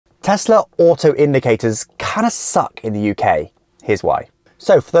Tesla auto indicators kind of suck in the UK. Here's why.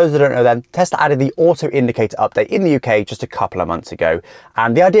 So for those that don't know then, Tesla added the auto indicator update in the UK just a couple of months ago.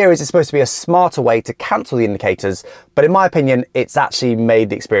 And the idea is it's supposed to be a smarter way to cancel the indicators, but in my opinion, it's actually made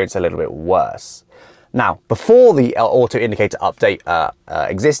the experience a little bit worse. Now, before the auto indicator update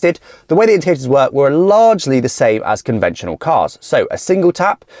existed, the way the indicators work were largely the same as conventional cars. So a single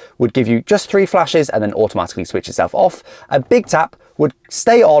tap would give you just 3 flashes and then automatically switch itself off. A big tap would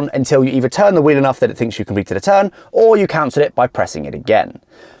stay on until you either turn the wheel enough that it thinks you completed a turn, or you cancel it by pressing it again.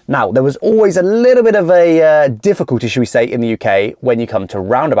 Now, there was always a little bit of a difficulty, should we say, in the UK when you come to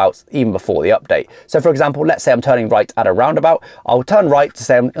roundabouts, even before the update. So for example, let's say I'm turning right at a roundabout. I'll turn right to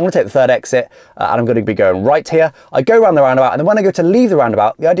say I'm going to take the third exit and I'm going to be going right here. I go around the roundabout, and then when I go to leave the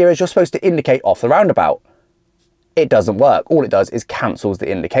roundabout, the idea is you're supposed to indicate off the roundabout. It doesn't work. All it does is cancels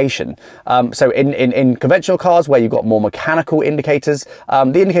the indication. So in conventional cars where you've got more mechanical indicators,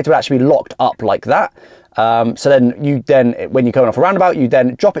 the indicator will actually be locked up like that. So then when you're going off a roundabout, you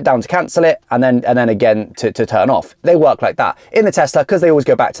then drop it down to cancel it, and then again to turn off. They work like that. In the Tesla, because they always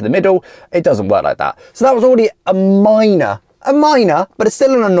go back to the middle, it doesn't work like that. So that was already a minor, but it's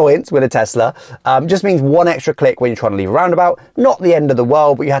still an annoyance with a Tesla. Just means one extra click when you're trying to leave a roundabout. Not the end of the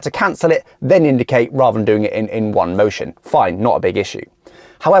world, but you had to cancel it, then indicate rather than doing it in one motion. Fine, not a big issue.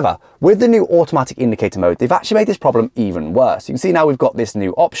 However, with the new automatic indicator mode, they've actually made this problem even worse. You can see now we've got this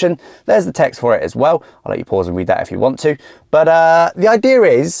new option. There's the text for it as well. I'll let you pause and read that if you want to. But the idea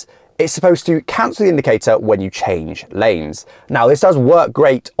is it's supposed to cancel the indicator when you change lanes. Now, this does work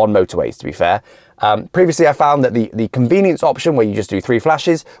great on motorways, to be fair. Previously, I found that the convenience option where you just do 3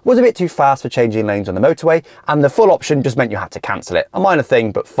 flashes was a bit too fast for changing lanes on the motorway, and the full option just meant you had to cancel it. A minor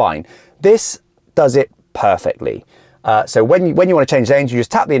thing, but fine. This does it perfectly. So when you want to change lanes, you just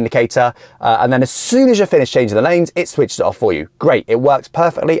tap the indicator, and then as soon as you're finished changing the lanes, it switches it off for you. Great, it works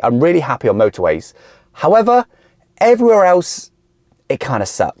perfectly. I'm really happy on motorways. However, everywhere else, it kind of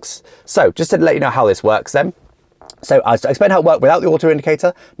sucks. So just to let you know how this works then. So I explained how it worked without the auto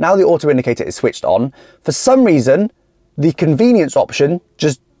indicator. Now the auto indicator is switched on. For some reason, the convenience option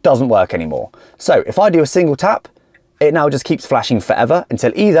just doesn't work anymore. So if I do a single tap, it now just keeps flashing forever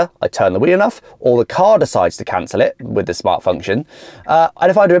until either I turn the wheel enough or the car decides to cancel it with the smart function.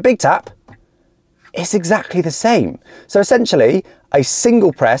 And if I do a big tap, it's exactly the same. So essentially, a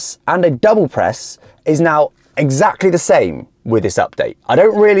single press and a double press is now exactly the same with this update. I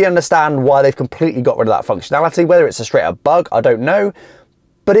don't really understand why they've completely got rid of that functionality, whether it's a straight up bug, I don't know.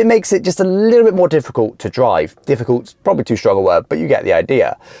 But it makes it just a little bit more difficult to drive. Difficult's probably too strong a word, but you get the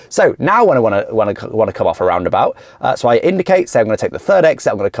idea. So now when I want to come off a roundabout, so I indicate, say I'm going to take the third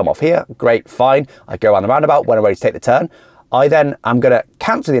exit, I'm going to come off here. Great, fine. I go around the roundabout when I'm ready to take the turn. I then am going to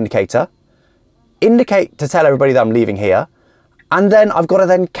cancel the indicator, indicate to tell everybody that I'm leaving here, and then I've got to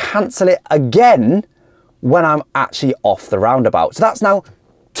then cancel it again when I'm actually off the roundabout. So that's now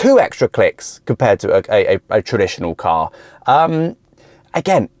 2 extra clicks compared to a traditional car.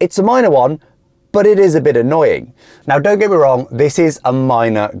 Again, it's a minor one, but it is a bit annoying. Now, don't get me wrong, this is a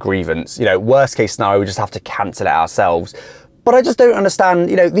minor grievance. You know, worst case scenario, we just have to cancel it ourselves. But I just don't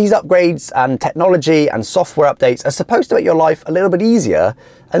understand, you know, these upgrades and technology and software updates are supposed to make your life a little bit easier,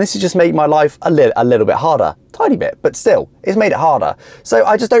 and this has just made my life a little bit harder. Tiny bit, but still, it's made it harder. So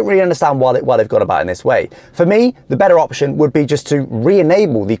I just don't really understand why they've gone about it in this way. For me, the better option would be just to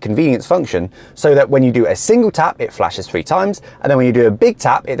re-enable the convenience function so that when you do a single tap, it flashes 3 times, and then when you do a big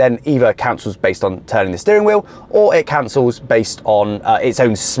tap, it then either cancels based on turning the steering wheel, or it cancels based on its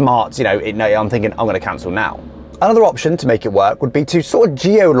own smart, you know, I'm thinking I'm going to cancel now. Another option to make it work would be to sort of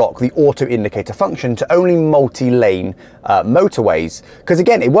geo-lock the auto indicator function to only multi-lane motorways. Because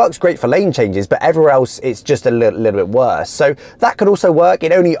again, it works great for lane changes, but everywhere else it's just a little bit worse. So that could also work.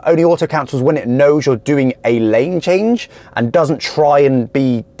 It only auto cancels when it knows you're doing a lane change and doesn't try and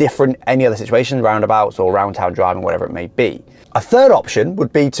be different any other situation, roundabouts or round town driving, whatever it may be. A third option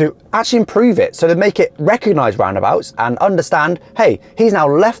would be to actually improve it, so to make it recognize roundabouts and understand, hey, he's now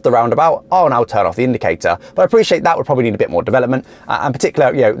left the roundabout, I'll now turn off the indicator. But I appreciate that would probably need a bit more development. And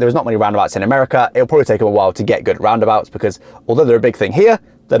particularly, you know, there's not many roundabouts in America. It'll probably take them a while to get good at roundabouts because although they're a big thing here,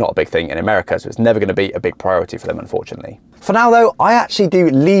 they're not a big thing in America, so it's never going to be a big priority for them, unfortunately. For now though, I actually do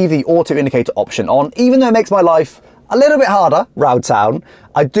leave the auto indicator option on, even though it makes my life a little bit harder round town.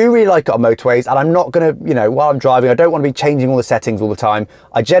 I do really like it on motorways, and I'm not gonna, you know, while I'm driving, I don't want to be changing all the settings all the time.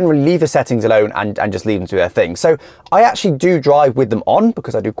 I generally leave the settings alone and just leave them to their thing. So I actually do drive with them on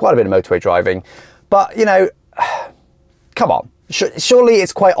because I do quite a bit of motorway driving, but you know, come on. Surely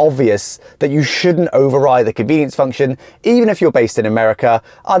it's quite obvious that you shouldn't override the convenience function, even if you're based in America.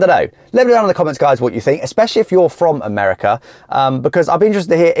 I don't know. Let me know down in the comments, guys, what you think, especially if you're from America, because I'd be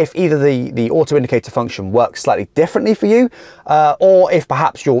interested to hear if either the auto indicator function works slightly differently for you, or if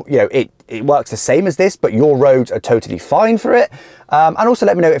perhaps it works the same as this, but your roads are totally fine for it. And also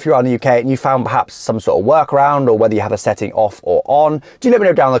let me know if you're in the UK and you found perhaps some sort of workaround, or whether you have a setting off or on. Do let me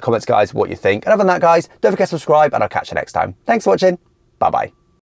know down in the comments, guys, what you think. And other than that, guys, don't forget to subscribe, and I'll catch you next time. Thanks for watching. Bye-bye.